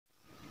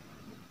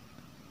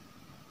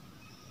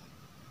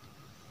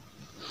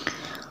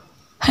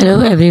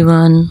Hello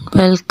everyone,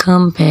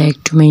 welcome back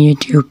to my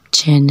YouTube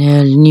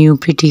channel New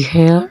Pretty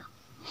Hair.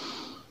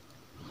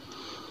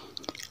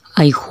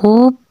 I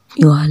hope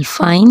you all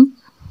fine.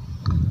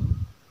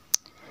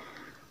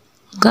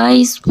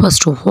 Guys,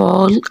 first of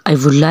all, I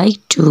would like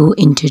to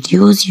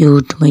introduce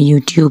you to my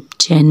YouTube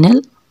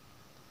channel.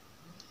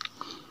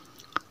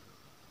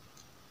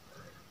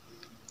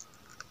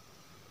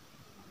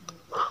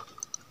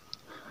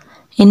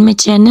 In my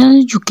channel,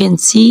 you can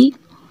see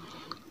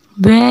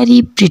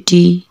very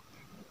pretty,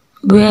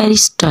 very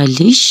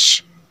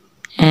stylish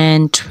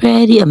and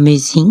very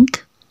amazing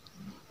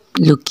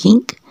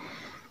looking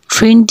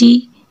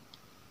trendy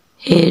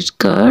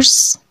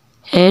haircuts,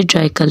 hair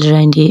dry color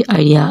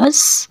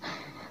ideas,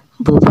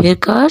 bob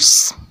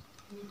haircuts,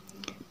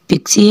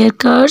 pixie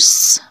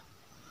haircuts,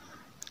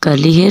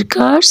 curly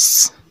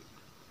haircuts,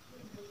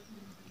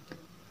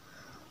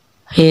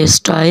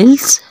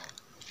 hairstyles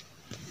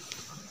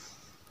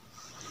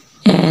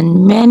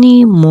and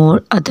many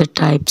more other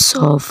types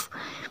of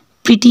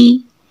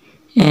pretty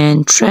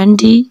and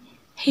trendy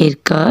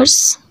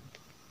haircuts.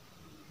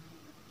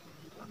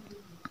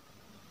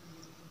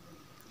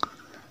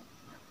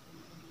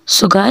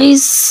 So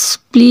guys,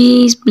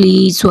 please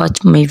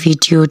watch my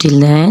video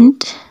till the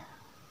end,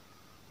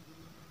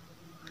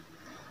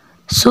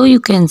 so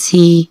you can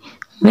see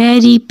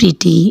very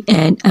pretty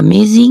and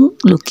amazing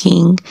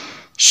looking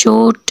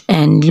short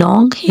and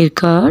long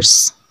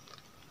haircuts.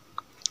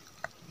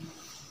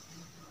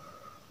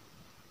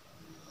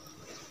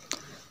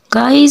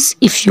 Guys,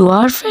 if you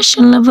are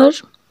fashion lover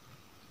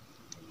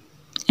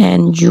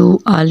and you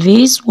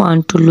always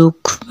want to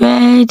look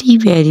very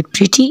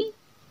pretty,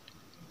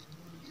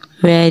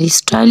 very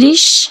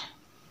stylish,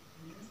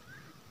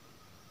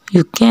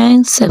 you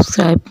can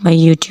subscribe my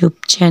YouTube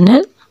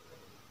channel.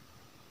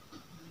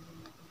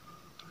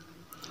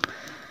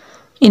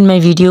 In my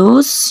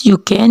videos, you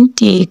can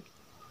take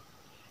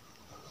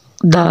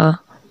the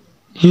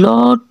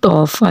lot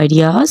of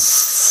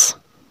ideas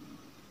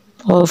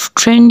of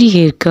trendy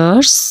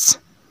haircuts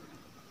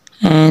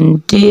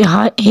and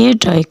hair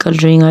dye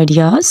coloring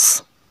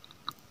ideas.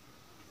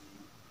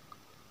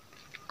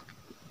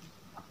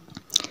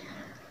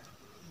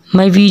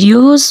 My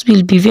videos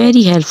will be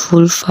very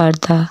helpful for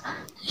the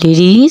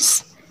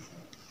ladies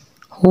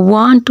who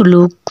want to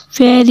look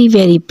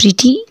very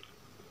pretty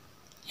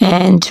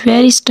and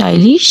very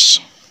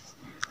stylish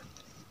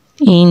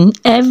in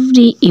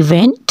every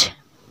event.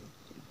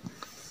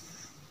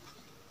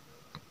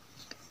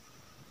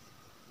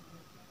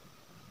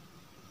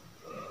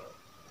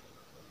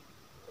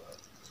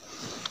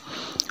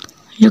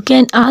 You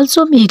can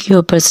also make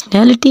your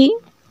personality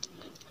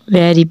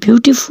very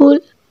beautiful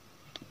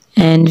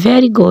and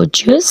very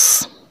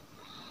gorgeous.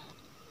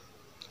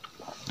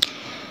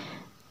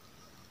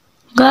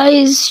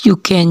 Guys, you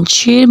can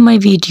share my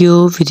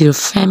video with your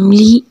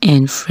family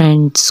and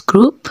friends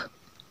group.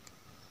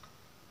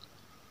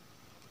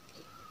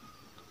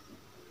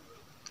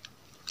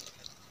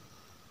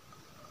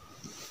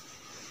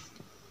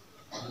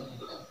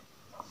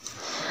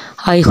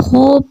 I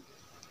hope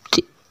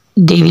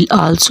they will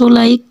also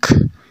like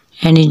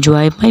and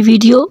enjoy my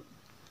video.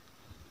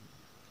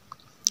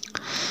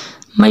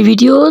 My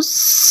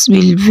videos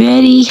will be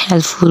very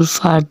helpful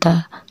for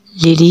the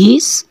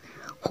ladies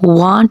who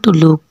want to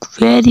look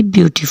very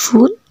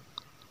beautiful.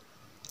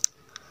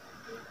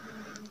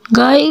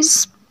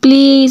 Guys,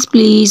 please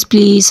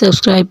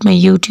subscribe my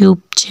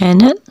YouTube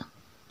channel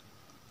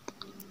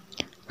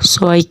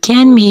so I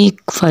can make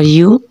for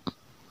you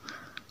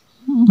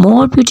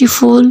more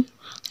beautiful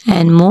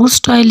and more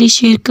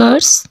stylish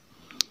haircuts,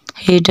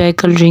 hair dye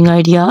coloring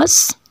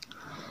ideas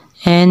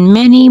and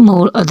many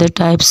more other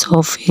types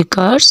of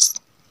haircuts.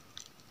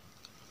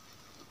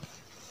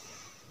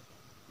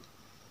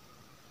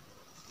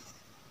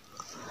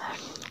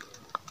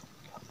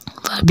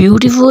 For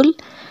beautiful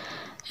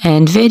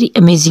and very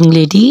amazing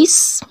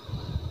ladies.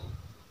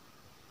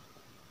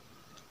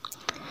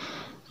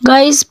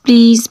 Guys,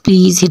 please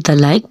hit the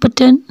like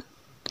button.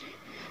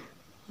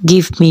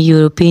 Give me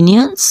your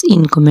opinions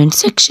in comment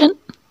section.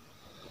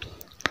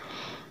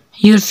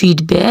 Your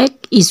feedback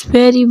is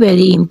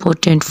very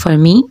important for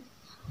me.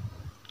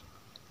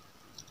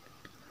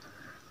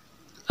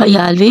 I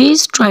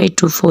always try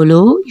to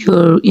follow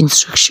your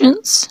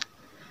instructions,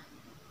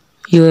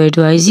 your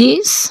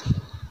advices.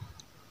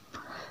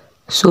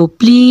 So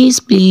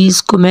please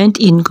comment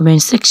in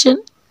comment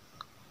section.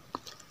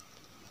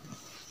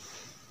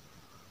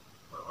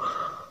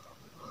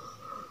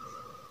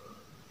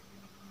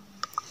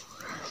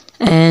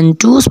 And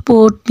do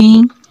support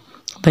me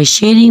by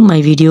sharing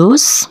my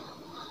videos.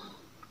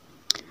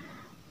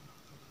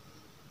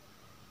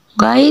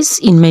 Guys,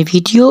 in my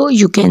video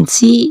you can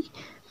see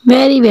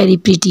very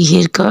pretty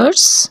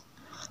haircuts.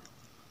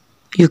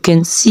 You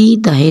can see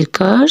the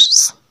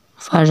haircuts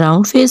for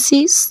round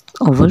faces,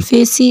 oval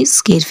faces,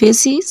 square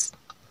faces.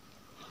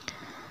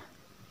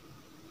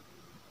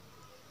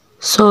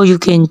 So you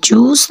can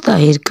choose the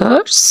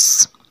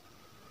haircuts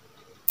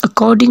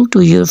according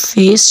to your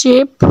face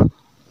shape.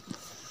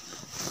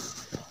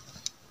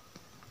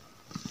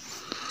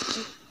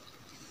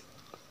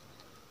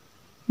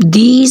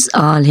 These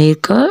all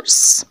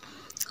haircuts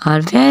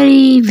are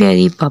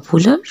very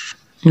popular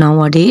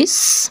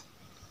nowadays.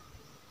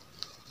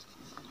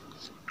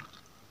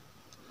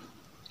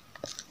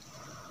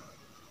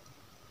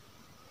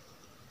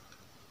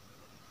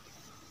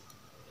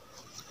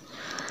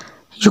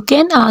 You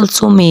can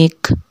also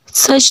make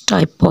such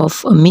type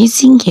of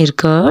amazing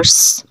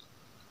haircuts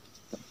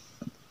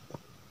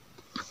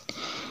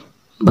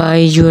by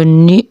your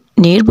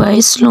nearby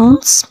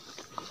salons.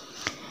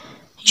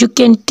 You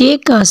can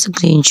take a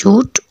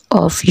screenshot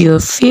of your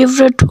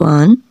favorite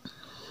one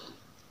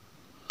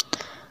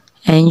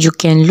and you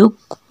can look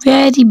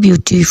very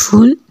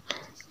beautiful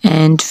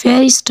and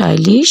very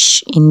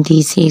stylish in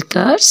these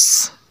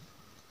haircuts.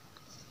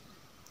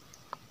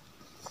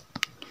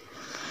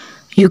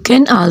 You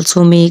can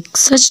also make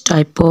such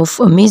type of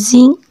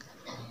amazing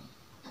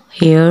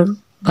hair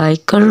by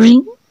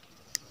coloring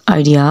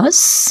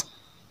ideas.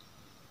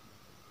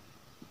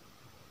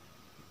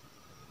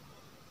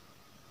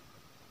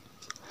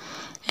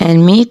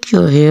 And make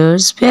your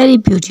hairs very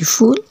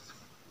beautiful.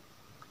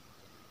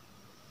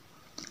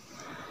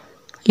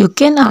 You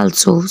can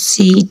also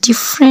see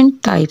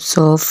different types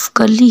of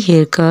curly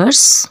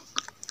haircuts.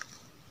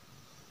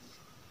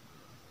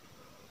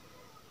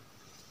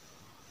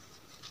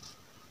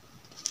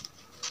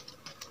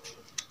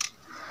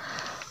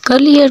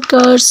 Curly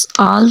haircuts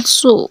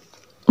also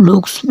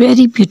looks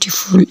very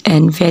beautiful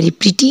and very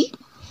pretty.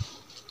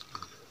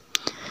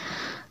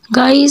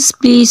 Guys,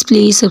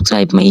 please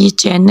subscribe my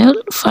channel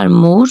for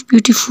more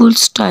beautiful,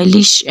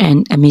 stylish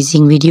and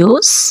amazing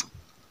videos.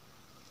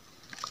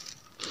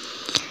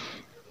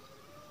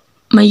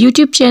 My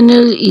YouTube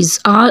channel is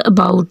all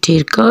about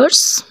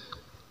haircuts.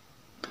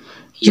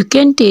 You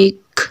can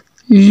take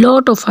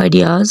lot of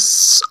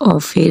ideas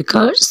of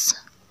haircuts.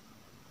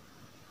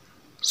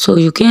 So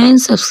you can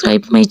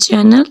subscribe my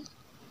channel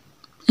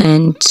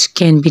and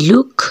can be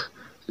look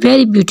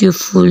very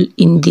beautiful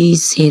in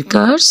these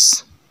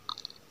haircuts.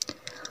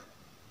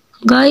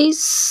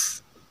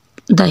 Guys,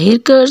 the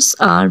haircuts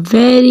are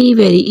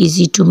very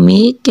easy to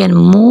make and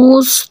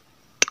most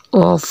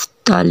of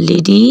the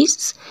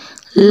ladies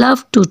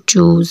love to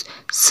choose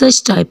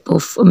such type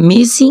of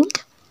amazing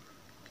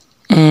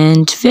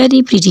and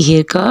very pretty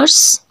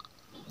haircuts.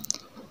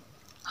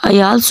 I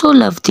also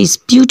love these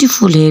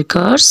beautiful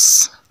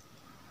haircuts.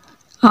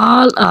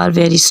 All are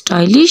very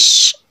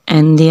stylish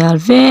and they are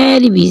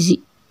very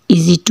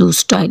easy to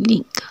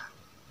styling.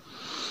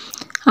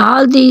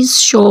 All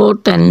these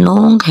short and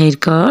long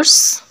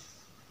haircuts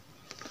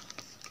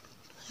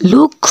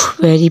look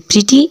very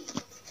pretty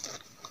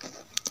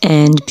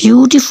and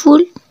beautiful,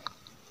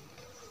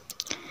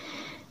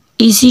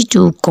 easy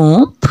to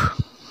comb.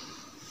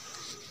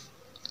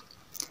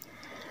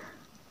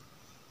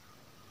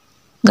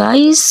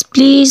 Guys,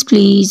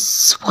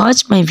 please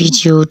watch my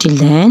video till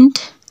the end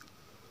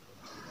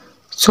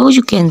so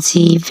you can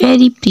see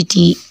very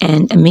pretty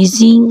and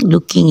amazing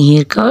looking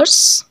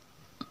haircuts.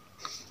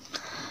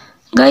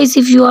 Guys,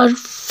 if you are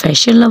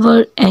fashion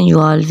lover and you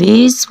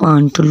always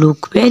want to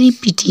look very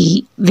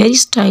pretty, very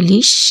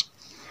stylish,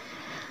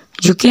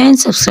 you can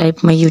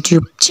subscribe my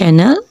YouTube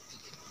channel.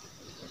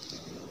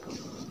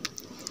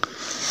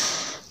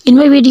 In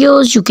my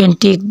videos, you can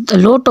take a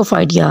lot of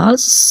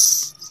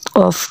ideas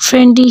of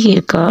trendy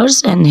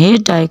haircuts and hair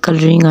dye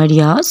coloring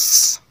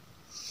ideas.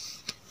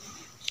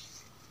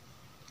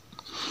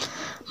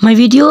 My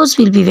videos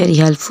will be very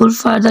helpful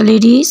for the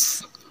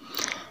ladies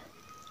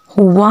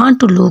who want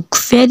to look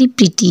very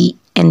pretty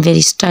and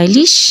very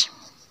stylish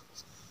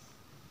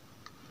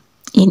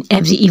in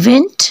every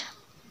event.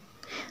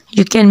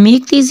 You can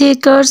make these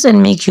haircuts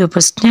and make your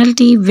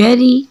personality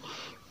very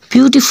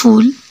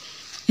beautiful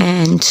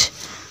and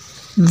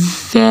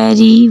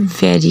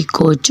very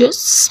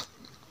gorgeous.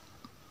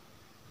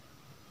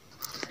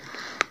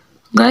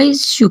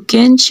 Guys, you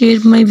can share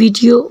my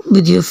video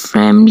with your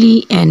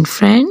family and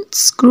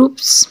friends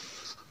groups.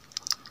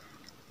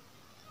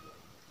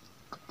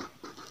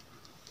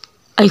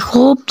 I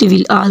hope they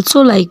will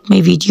also like my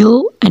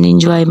video and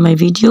enjoy my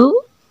video.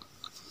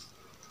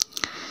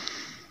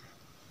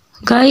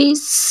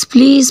 Guys,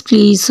 please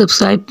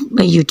subscribe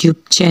my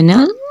YouTube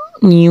channel,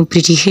 New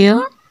Pretty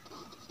Hair,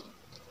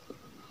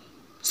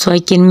 so I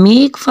can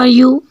make for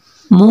you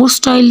more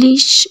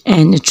stylish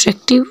and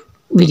attractive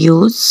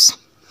videos.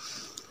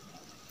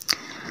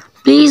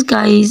 Please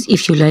guys,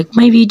 if you like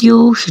my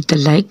video, hit the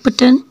like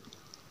button.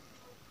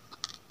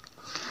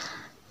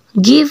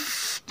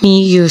 Give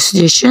me your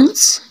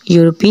suggestions,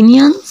 your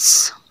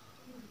opinions,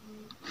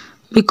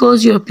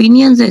 because your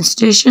opinions and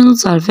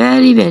suggestions are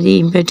very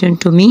important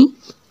to me.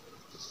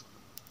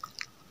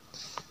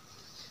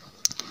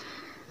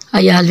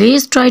 I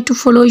always try to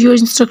follow your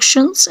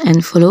instructions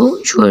and follow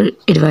your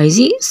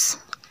advices.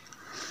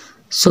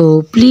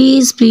 So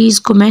please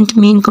comment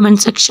me in comment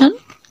section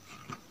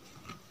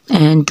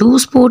and do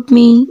support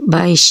me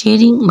by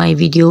sharing my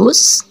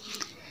videos.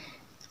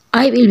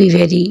 I will be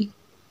very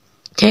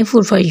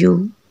thankful for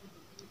you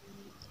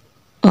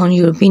on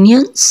your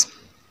opinions.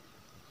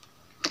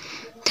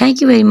 Thank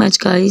you very much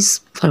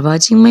guys for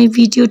watching my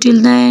video till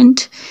the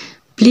end.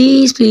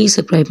 Please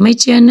subscribe my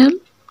channel.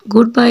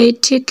 Goodbye.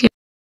 Take care.